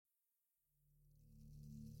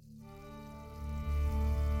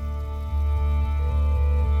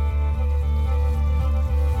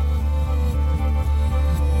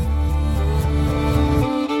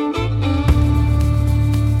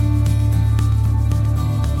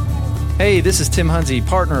Hey, this is Tim Hunzy,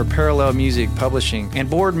 partner of Parallel Music Publishing and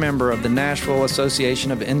board member of the Nashville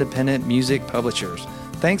Association of Independent Music Publishers.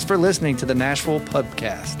 Thanks for listening to the Nashville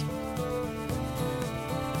Pubcast.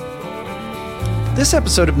 This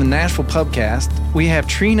episode of the Nashville Pubcast, we have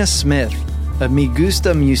Trina Smith of Me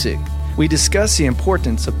Gusta Music. We discuss the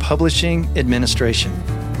importance of publishing administration.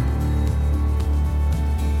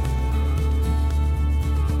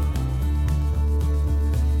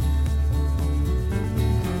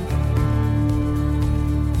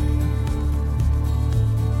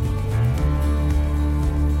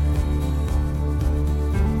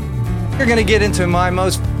 We're going to get into my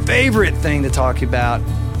most favorite thing to talk about,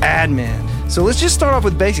 admin. So let's just start off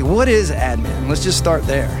with basic. What is admin? Let's just start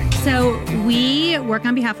there. So we work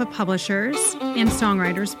on behalf of publishers and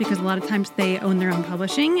songwriters because a lot of times they own their own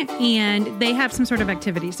publishing and they have some sort of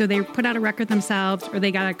activity. So they put out a record themselves or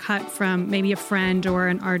they got a cut from maybe a friend or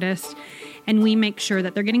an artist, and we make sure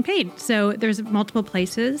that they're getting paid. So there's multiple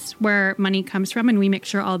places where money comes from, and we make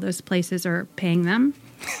sure all those places are paying them.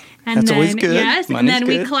 And That's then, always good. Yes, Money's and then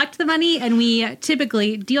good. we collect the money, and we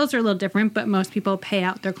typically, deals are a little different, but most people pay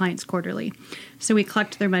out their clients quarterly. So we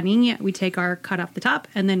collect their money, we take our cut off the top,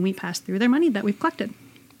 and then we pass through their money that we've collected.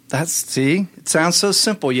 See, it sounds so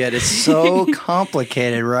simple, yet it's so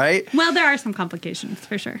complicated, right? Well, there are some complications,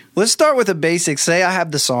 for sure. Let's start with the basics. Say I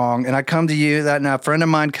have the song, and I come to you, that now a friend of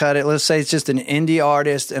mine cut it. Let's say it's just an indie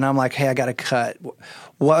artist, and I'm like, hey, I got a cut.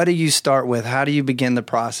 What do you start with? How do you begin the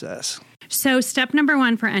process? So step number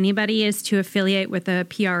one for anybody is to affiliate with a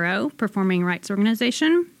PRO, Performing Rights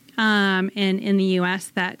Organization. And in the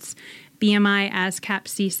U.S., that's BMI, ASCAP,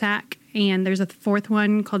 CSAC. And there's a fourth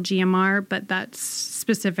one called GMR, but that's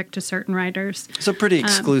specific to certain writers. It's a pretty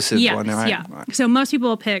exclusive one, right? Yeah. So most people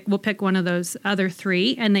will pick one of those other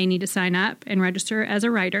three, and they need to sign up and register as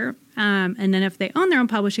a writer. And then if they own their own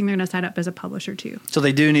publishing, they're going to sign up as a publisher too. So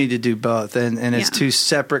they do need to do both, and it's two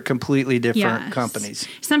separate, completely different Yes. companies.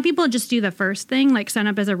 Some people just do the first thing, like sign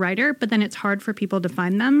up as a writer, but then it's hard for people to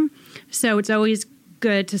find them. So it's always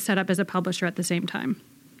good to set up as a publisher at the same time.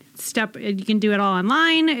 You can do it all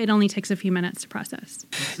online. It only takes a few minutes to process.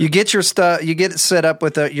 You get your stuff, you get it set up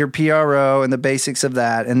with your PRO and the basics of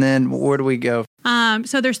that, and then where do we go?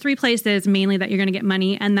 So there's three places mainly that you're going to get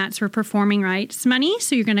money, and that's for performing rights money.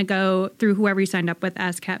 So you're going to go through whoever you signed up with,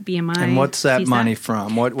 ASCAP, BMI. And what's that CSAC. money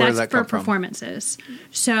from? Where does that come That's for performances.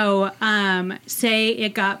 So say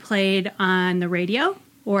it got played on the radio,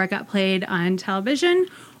 or it got played on television,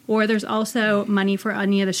 or there's also money for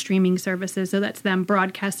any of the streaming services. So that's them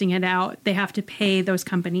broadcasting it out. They have to pay those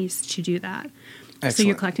companies to do that. Excellent. So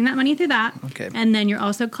you're collecting that money through that. Okay. And then you're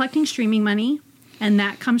also collecting streaming money, and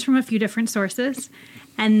that comes from a few different sources.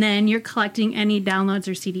 And then you're collecting any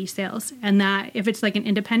downloads or CD sales. And that, if it's like an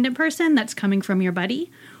independent person, that's coming from your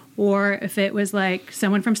buddy. Or if it was like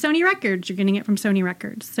someone from Sony Records, you're getting it from Sony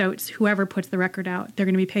Records. So it's whoever puts the record out, they're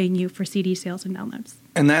going to be paying you for CD sales and downloads.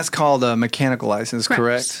 And that's called a mechanical license,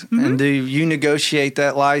 correct? Mm-hmm. And do you negotiate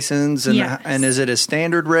that license? And, Yes. and is it a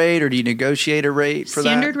standard rate, or do you negotiate a rate for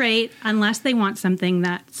Standard that? rate, unless they want something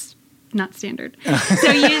that's not standard.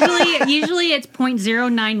 So usually it's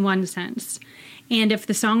 0.091 cents. And if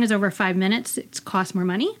the song is over 5 minutes, it costs more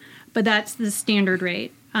money. But that's the standard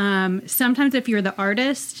rate. Sometimes if you're the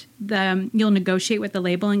artist, you'll negotiate with the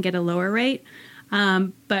label and get a lower rate.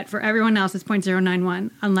 But for everyone else, it's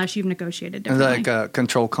 0.091 unless you've negotiated differently. Like a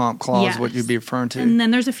control comp clause, Yes. what you'd be referring to? And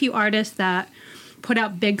then there's a few artists that put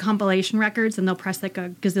out big compilation records, and they'll press like a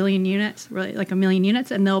gazillion units, really like a million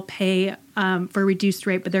units, and they'll pay for a reduced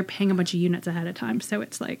rate, but they're paying a bunch of units ahead of time. So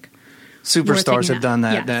it's like Superstars have done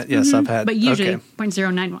that. Yes, Yes, I've had. But usually Okay.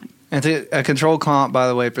 0.091. And a control comp, by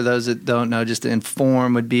the way, for those that don't know, just to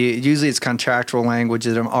inform, would be usually it's contractual language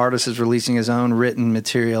that an artist is releasing his own written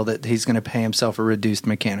material that he's going to pay himself a reduced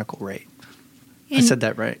mechanical rate. I said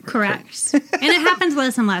that right. Correct. And it happens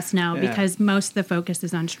less and less now Yeah. because most of the focus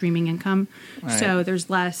is on streaming income. Right. So there's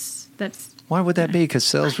less. Why would that be? Because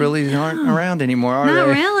sales really aren't around anymore, are Not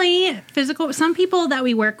they? really. Physical. Some people that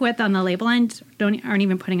we work with on the label end aren't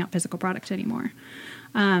even putting out physical products anymore.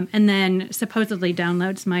 And then supposedly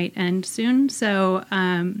downloads might end soon. So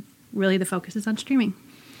really the focus is on streaming.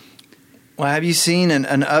 Well, have you seen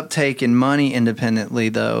an uptake in money independently,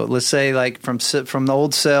 though? Let's say like from the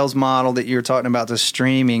old sales model that you're talking about to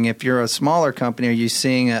streaming, if you're a smaller company, are you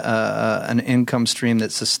seeing an income stream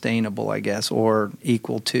that's sustainable, I guess, or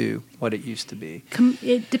equal to what it used to be?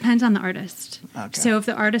 It depends on the artist. Okay. So if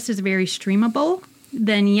the artist is very streamable,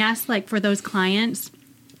 then yes, like for those clients,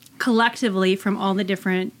 collectively from all the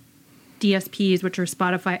different DSPs, which are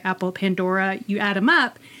Spotify, Apple, Pandora, you add them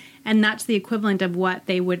up, and that's the equivalent of what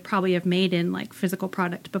they would probably have made in like physical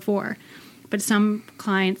product before. but some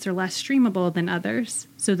clients are less streamable than others.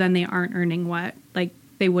 So then they aren't earning what like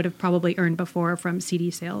they would have probably earned before from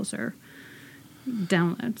CD sales or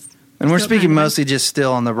downloads. And we're speaking mostly just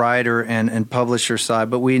still on the writer and publisher side,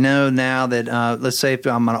 but we know now that, let's say if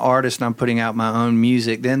I'm an artist and I'm putting out my own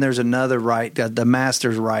music, then there's another right, the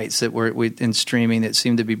master's rights that we're in streaming that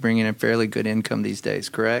seem to be bringing in fairly good income these days,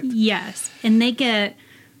 correct? Yes. And they get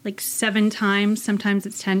like 7 times, sometimes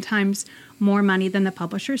it's 10 times more money than the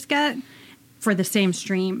publishers get for the same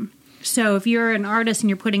stream. So if you're an artist and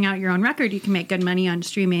you're putting out your own record, you can make good money on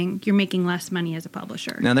streaming. You're making less money as a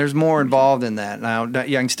publisher. Now, there's more involved in that. Now,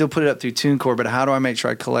 yeah, I can still put it up through TuneCore, but how do I make sure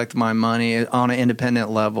I collect my money on an independent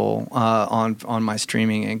level on my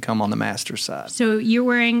streaming income on the master side? So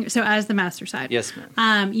as the master side. Yes,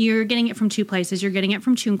 ma'am. You're getting it from 2 places. You're getting it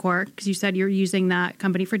from TuneCore because you said you're using that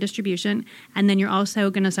company for distribution. And then you're also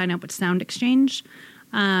going to sign up with Sound Exchange.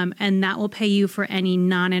 And that will pay you for any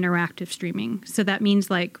non-interactive streaming. So that means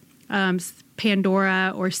like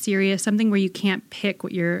Pandora or Sirius, something where you can't pick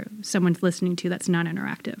what someone's listening to that's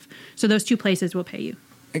non-interactive. So those 2 places will pay you.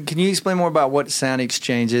 Can you explain more about what Sound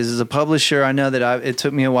Exchange is? As a publisher, I know that it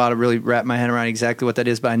took me a while to really wrap my head around exactly what that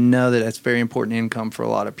is, but I know that that's very important income for a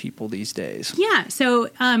lot of people these days. Yeah, so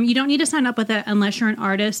you don't need to sign up with it unless you're an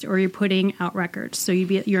artist or you're putting out records. So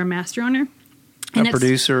you're a master owner. And a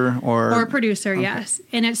producer or a producer, okay. Yes.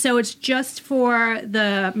 And it's just for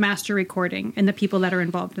the master recording and the people that are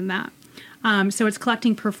involved in that. So it's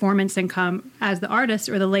collecting performance income as the artist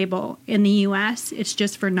or the label. In the U.S., it's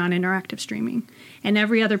just for non-interactive streaming. And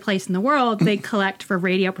every other place in the world, they collect for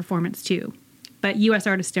radio performance too. But U.S.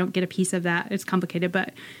 artists don't get a piece of that. It's complicated,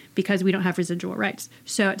 but because we don't have residual rights.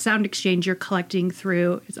 So at Sound Exchange, you're collecting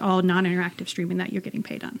through, it's all non-interactive streaming that you're getting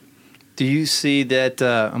paid on. Do you see that,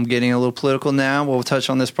 I'm getting a little political now, we'll touch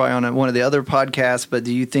on this probably on one of the other podcasts, but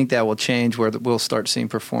do you think that will change where we'll start seeing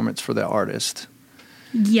performance for the artist?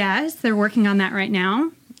 Yes, they're working on that right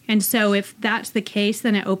now. And so if that's the case,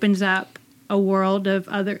 then it opens up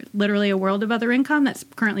literally a world of other income that's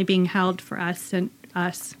currently being held for us and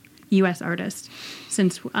us U.S. artists,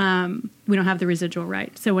 since we don't have the residual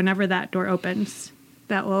right. So whenever that door opens,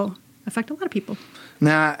 that will affect a lot of people.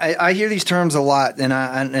 Now, I hear these terms a lot,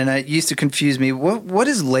 and it used to confuse me. What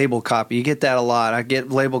is label copy? You get that a lot. I get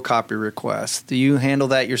label copy requests. Do you handle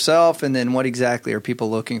that yourself? And then what exactly are people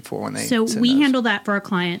looking for when they So send we those? handle that for our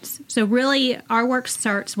clients. So really, our work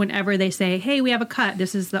starts whenever they say, hey, we have a cut.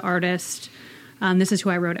 This is the artist. This is who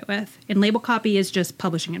I wrote it with. And label copy is just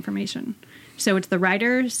publishing information. So it's the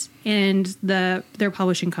writers and their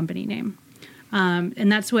publishing company name.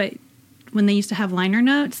 And that's what... When they used to have liner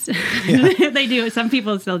notes, yeah. They do. Some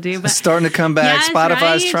people still do. But it's starting to come back. Yes,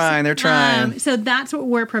 Spotify's right? trying. They're trying. So that's what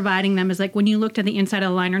we're providing them is like when you looked at the inside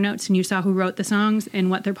of the liner notes and you saw who wrote the songs and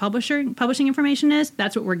what their publishing information is,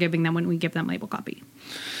 that's what we're giving them when we give them label copy.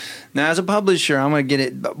 Now, as a publisher, I'm going to get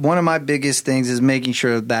it. One of my biggest things is making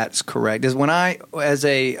sure that's correct. Is when as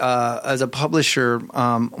a publisher,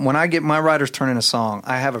 when I get my writers turn in a song,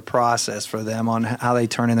 I have a process for them on how they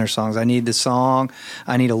turn in their songs. I need the song,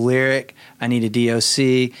 I need a lyric, I need a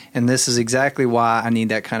DOC, and this is exactly why I need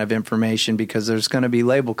that kind of information, because there's going to be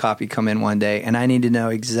label copy come in one day, and I need to know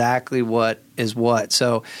exactly what is what.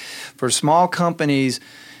 So, for small companies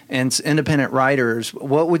and independent writers,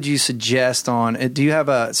 what would you suggest on? Do you have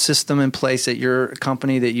a system in place at your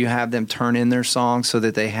company that you have them turn in their songs so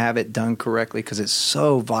that they have it done correctly? Because it's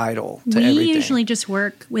so vital to everything. We usually just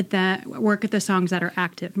work with the songs that are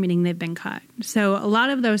active, meaning they've been cut. So a lot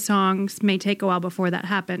of those songs may take a while before that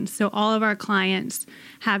happens. So all of our clients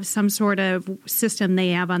have some sort of system they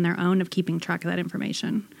have on their own of keeping track of that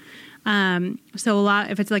information. So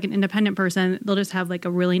if it's like an independent person, they'll just have like a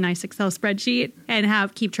really nice Excel spreadsheet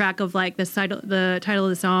and keep track of like the title of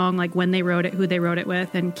the song, like when they wrote it, who they wrote it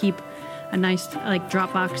with, and keep a nice like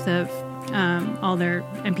Dropbox of all their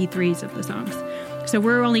MP3s of the songs. So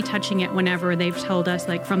we're only touching it whenever they've told us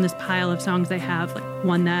like from this pile of songs they have like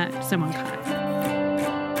one that someone cut.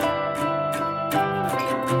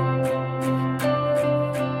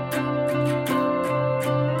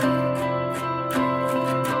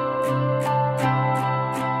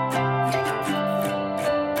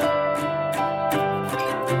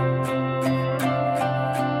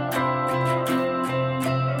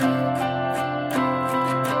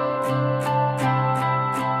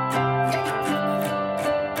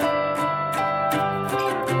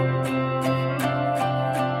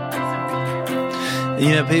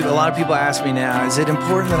 A lot of people ask me now, is it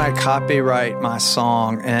important that I copyright my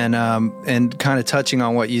song? And kind of touching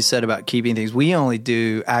on what you said about keeping things, we only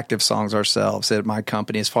do active songs ourselves at my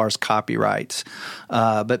company as far as copyrights.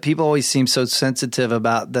 But people always seem so sensitive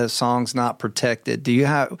about the songs not protected.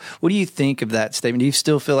 What do you think of that statement? Do you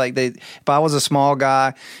still feel like if I was a small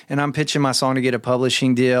guy and I'm pitching my song to get a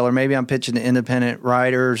publishing deal, or maybe I'm pitching to independent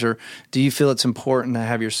writers, or do you feel it's important to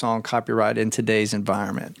have your song copyrighted in today's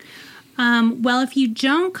environment? Well, if you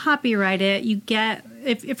don't copyright it, you get,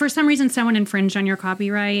 if for some reason someone infringed on your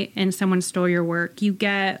copyright and someone stole your work, you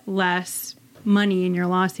get less money in your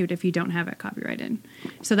lawsuit if you don't have it copyrighted.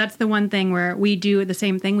 So that's the one thing where we do the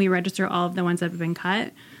same thing. We register all of the ones that have been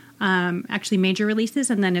cut, actually major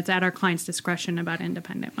releases, and then it's at our client's discretion about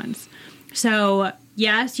independent ones. So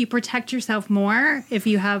yes, you protect yourself more if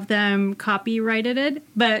you have them copyrighted,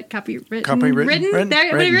 but copywritten.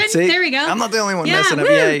 There we go. I'm not the only one messing up.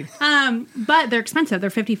 Yay. But they're expensive. They're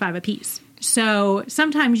 $55 a piece. So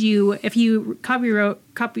sometimes if you I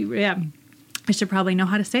should probably know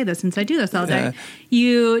how to say this since I do this all day.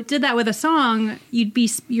 You did that with a song,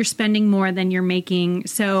 you're spending more than you're making.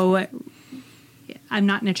 So I'm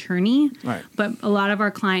not an attorney, right, but a lot of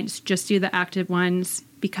our clients just do the active ones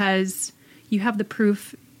because you have the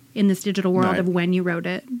proof in this digital world of when you wrote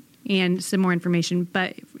it and some more information.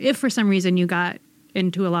 But if for some reason you got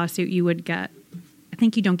into a lawsuit, you would get, I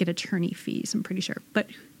think you don't get attorney fees, I'm pretty sure. But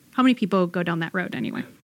how many people go down that road anyway?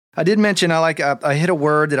 I did mention I hit a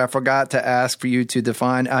word that I forgot to ask for you to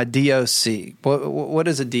define, DOC. What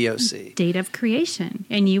is a DOC? Date of creation.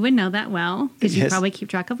 And you would know that well because you probably keep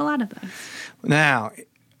track of a lot of those. Now,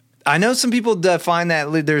 I know some people define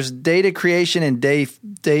that there's date of creation and date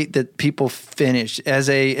that people finish. As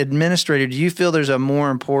a administrator, do you feel there's a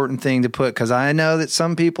more important thing to put? Because I know that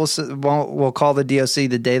some people will call the DOC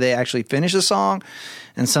the day they actually finish a song,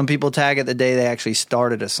 and some people tag it the day they actually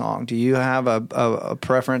started a song. Do you have a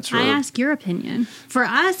preference? I ask your opinion. For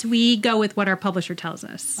us, we go with what our publisher tells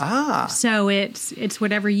us. So it's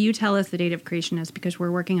whatever you tell us the date of creation is because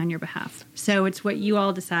we're working on your behalf. So it's what you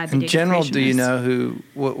all decide the date of creation is. In general, do you know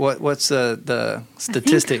what's the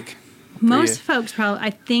statistic? Most folks I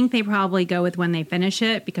think they probably go with when they finish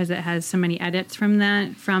it because it has so many edits from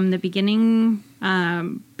the beginning.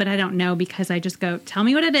 But I don't know because I just go, tell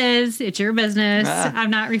me what it is. It's your business. I'm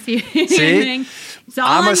not refusing anything. It's all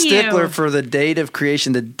I'm on a stickler you. for the date of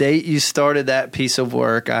creation, the date you started that piece of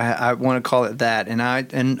work. I want to call it that, and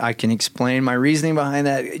I can explain my reasoning behind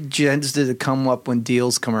that. It tends to come up when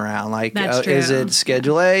deals come around. Like, is it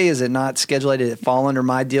Schedule A? Is it not Schedule A? Did it fall under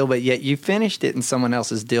my deal? But yet you finished it in someone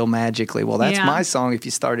else's deal magically. Well, that's my song if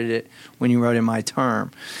you started it when you wrote in my term.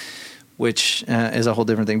 Which is a whole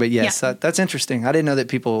different thing. But yes, that's interesting. I didn't know that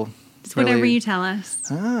people. It's whatever you tell us.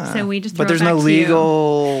 So we just. But there's no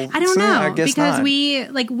legal. I don't know I guess because not.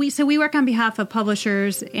 we work on behalf of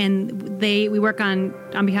publishers and we work on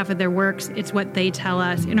behalf of their works. It's what they tell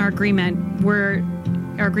us in our agreement.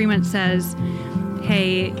 Our agreement says,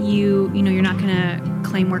 hey, you're not going to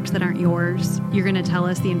claim works that aren't yours. You're going to tell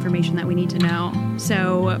us the information that we need to know.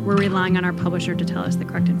 So we're relying on our publisher to tell us the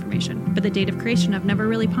correct information. But the date of creation, I've never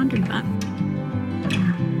really pondered that.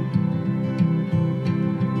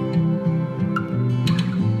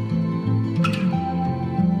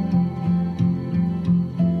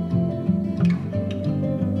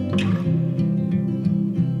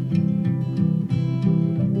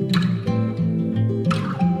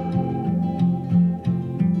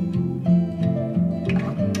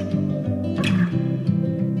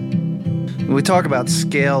 We talk about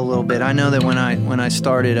scale a little bit. I know that when I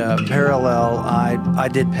started Parallel, I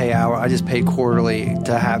did pay I just paid quarterly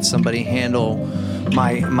to have somebody handle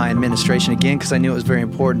my administration again because I knew it was very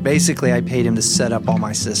important. Basically, I paid him to set up all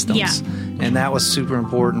my systems, and that was super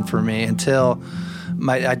important for me until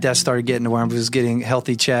I just started getting to where I was getting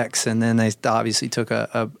healthy checks, and then they obviously took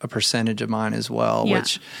a percentage of mine as well,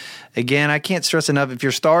 which. Again, I can't stress enough, if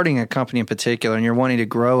you're starting a company in particular and you're wanting to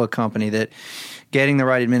grow a company, that getting the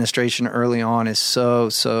right administration early on is so,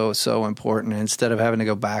 so, so important. And instead of having to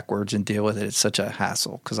go backwards and deal with it, it's such a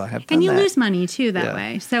hassle because I have done And you that. lose money, too, that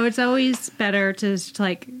way. So it's always better to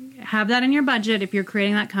have that in your budget if you're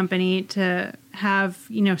creating that company to have,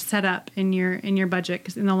 set up in your budget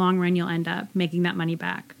because in the long run, you'll end up making that money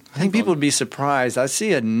back. I think people would be surprised. I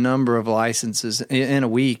see a number of licenses in a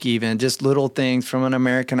week, even just little things from an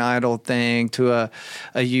American Idol thing to a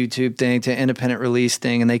YouTube thing to an independent release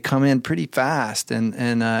thing, and they come in pretty fast. And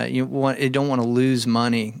you don't want to lose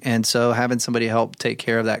money, and so having somebody help take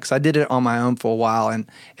care of that, because I did it on my own for a while, and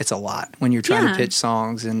it's a lot when you're trying to pitch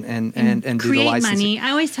songs and do the licensing. Money. I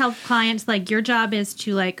always tell clients, like, your job is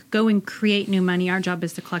to like go and create new money. Our job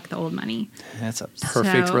is to collect the old money. That's a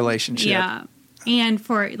perfect relationship. Yeah. And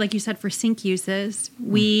for, like you said, for sync uses,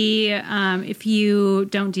 we, if you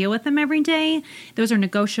don't deal with them every day, those are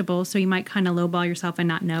negotiable. So you might kind of lowball yourself and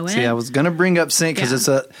not know it. See, I was going to bring up sync because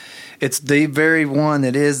it's the very one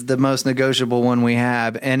that is the most negotiable one we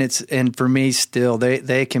have. And for me still,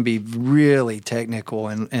 they can be really technical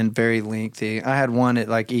and very lengthy. I had one at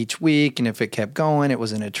like each week, and if it kept going, it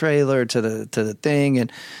was in a trailer to the thing.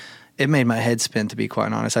 And it made my head spin, to be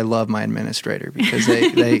quite honest. I love my administrator because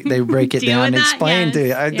they break it down and explain to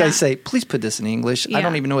you. They say, please put this in English. I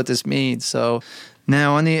don't even know what this means. So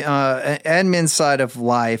now on the admin side of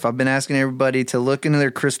life, I've been asking everybody to look into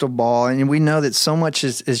their crystal ball. And we know that so much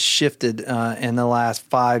has shifted in the last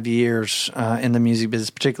 5 years in the music business,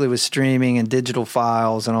 particularly with streaming and digital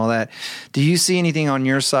files and all that. Do you see anything on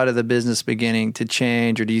your side of the business beginning to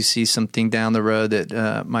change, or do you see something down the road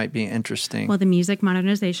that might be interesting? Well, the Music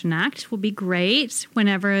Modernization Act will be great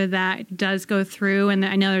whenever that does go through. And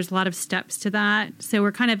I know there's a lot of steps to that. So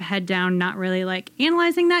we're kind of head down, not really like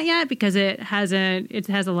analyzing that yet, because it has a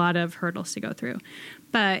lot of hurdles to go through.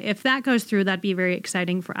 But if that goes through, that'd be very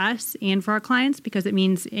exciting for us and for our clients, because it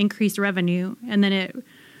means increased revenue, and then it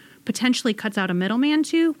potentially cuts out a middleman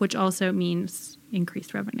too, which also means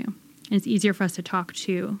increased revenue. And it's easier for us to talk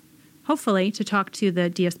to, hopefully, to talk to the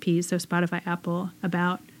DSPs, so Spotify, Apple,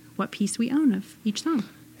 about what piece we own of each song.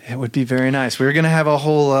 It would be very nice. We're going to have a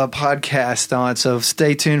whole podcast on, so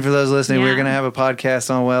stay tuned for those listening. We're going to have a podcast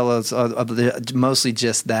on, mostly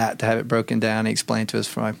just that, to have it broken down and explained to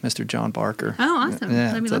us by Mr. John Barker. Oh, awesome. Yeah,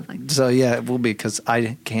 That'd be lovely. So, yeah, it will be, because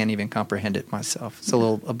I can't even comprehend it myself. It's a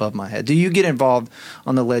little above my head. Do you get involved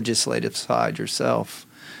on the legislative side yourself?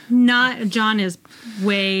 Not John is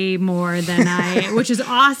way more than I, which is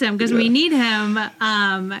awesome because we need him.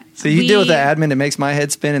 So you deal with the admin that makes my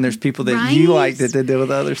head spin, and there's people that you like that deal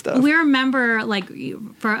with other stuff. We're a member, like,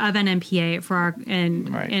 for of NMPA for our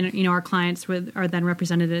and you know, our clients are then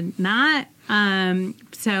represented in that.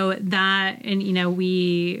 So that, and you know,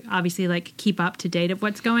 we obviously like keep up to date of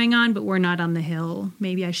what's going on, but we're not on the Hill.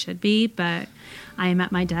 Maybe I should be, but I am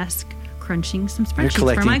at my desk crunching some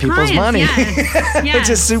spreadsheets for my clients. You're collecting people's money. Yes. Which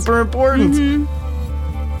is super important. Mm-hmm.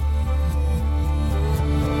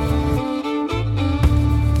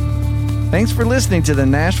 Thanks for listening to the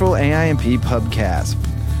Nashville AIMP Pubcast.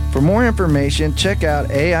 For more information, check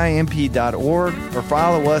out AIMP.org or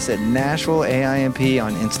follow us at Nashville AIMP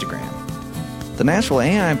on Instagram. The Nashville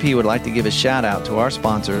AIMP would like to give a shout out to our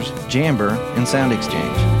sponsors, Jamber and Sound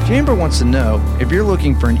Exchange. Jamber wants to know if you're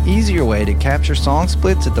looking for an easier way to capture song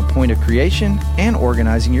splits at the point of creation and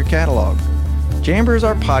organizing your catalog. Jamber is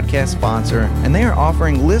our podcast sponsor, and they are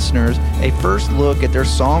offering listeners a first look at their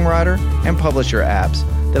songwriter and publisher apps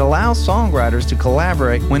that allows songwriters to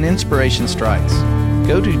collaborate when inspiration strikes.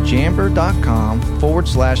 Go to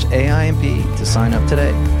jamber.com/AIMP to sign up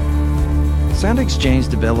today. Sound Exchange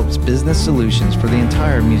develops business solutions for the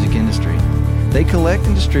entire music industry. They collect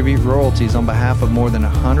and distribute royalties on behalf of more than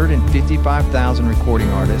 155,000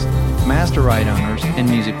 recording artists, master right owners, and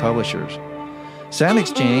music publishers. Sound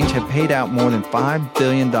Exchange have paid out more than $5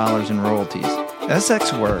 billion in royalties.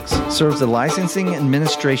 SX Works serves the licensing and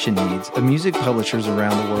administration needs of music publishers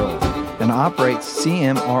around the world and operates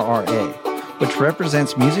CMRRA, which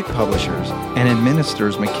represents music publishers and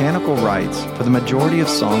administers mechanical rights for the majority of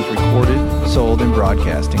songs recorded, sold, and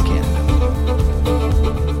broadcast in Canada.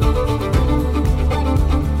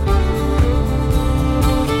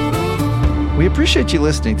 We appreciate you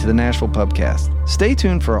listening to the Nashville Pubcast. Stay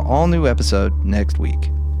tuned for an all-new episode next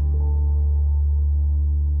week.